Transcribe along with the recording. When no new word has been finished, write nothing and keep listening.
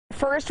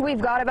first, we've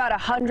got about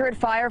 100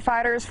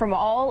 firefighters from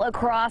all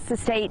across the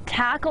state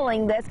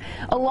tackling this,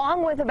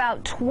 along with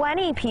about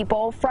 20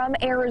 people from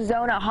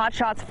Arizona,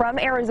 hotshots from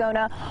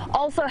Arizona,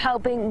 also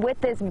helping with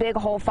this big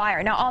hole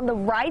fire. Now, on the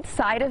right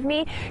side of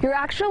me, you're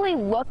actually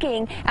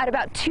looking at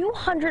about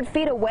 200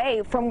 feet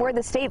away from where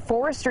the state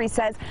forestry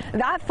says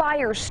that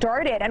fire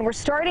started, and we're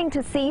starting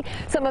to see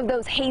some of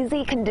those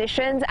hazy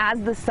conditions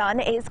as the sun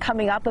is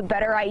coming up, a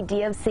better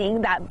idea of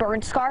seeing that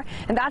burn scar.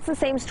 And that's the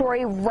same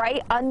story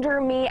right under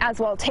me as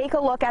well. Take a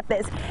look at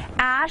this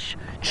ash,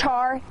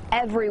 char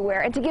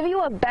everywhere. And to give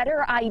you a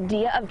better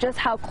idea of just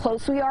how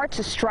close we are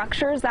to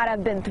structures that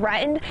have been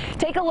threatened,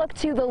 take a look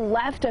to the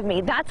left of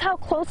me. That's how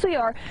close we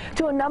are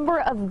to a number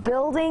of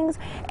buildings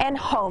and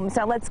homes.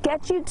 Now let's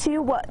get you to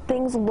what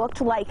things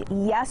looked like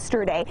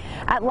yesterday.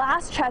 At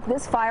last check,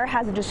 this fire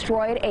has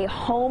destroyed a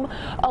home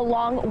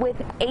along with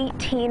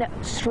 18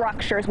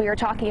 structures. We are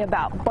talking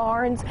about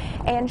barns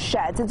and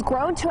sheds. It's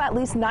grown to at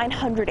least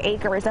 900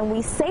 acres, and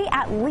we say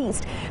at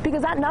least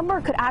because that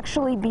number could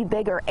actually be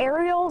bigger.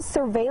 Aerial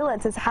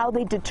surveillance is how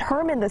they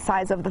determine the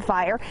size of the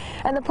fire,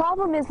 and the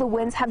problem is the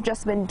winds have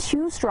just been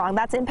too strong.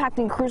 That's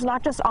impacting crews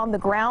not just on the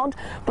ground,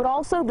 but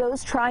also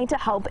those trying to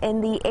help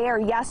in the air.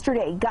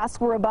 Yesterday,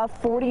 gusts were above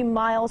 40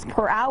 miles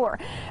per hour,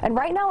 and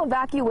right now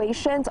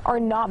evacuations are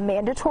not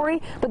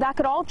mandatory, but that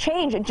could all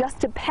change. It just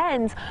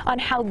depends on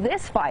how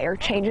this fire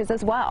changes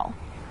as well.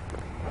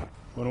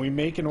 When we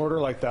make an order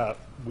like that,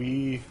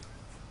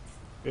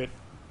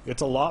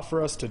 it's a lot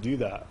for us to do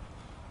that.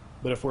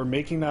 But if we're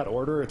making that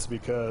order, it's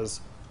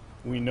because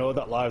we know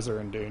that lives are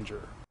in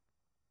danger.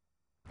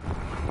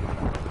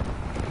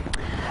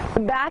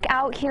 Back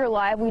out here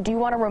live, we do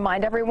want to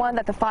remind everyone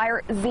that the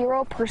fire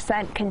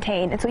 0%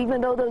 contained. And so even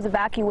though those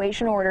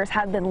evacuation orders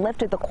have been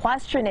lifted, the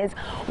question is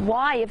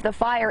why, if the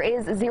fire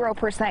is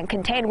 0%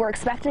 contained? We're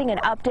expecting an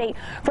update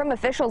from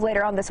officials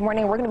later on this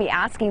morning. We're going to be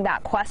asking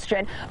that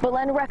question.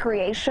 Belen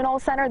Recreational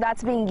Center,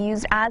 that's being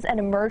used as an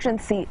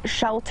emergency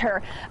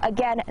shelter.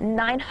 Again,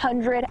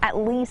 at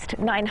least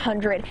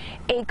 900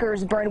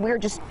 acres burned. We're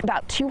just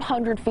about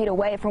 200 feet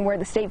away from where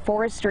the state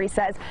forestry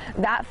says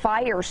that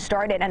fire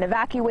started, and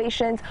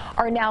evacuations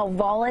are now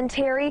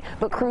voluntary,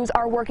 but crews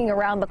are working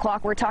around the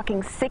clock. We're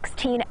talking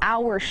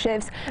 16-hour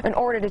shifts in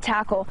order to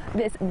tackle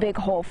this big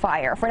hole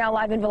fire. For now,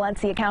 live in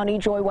Valencia County,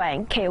 Joy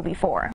Wang, KOB4.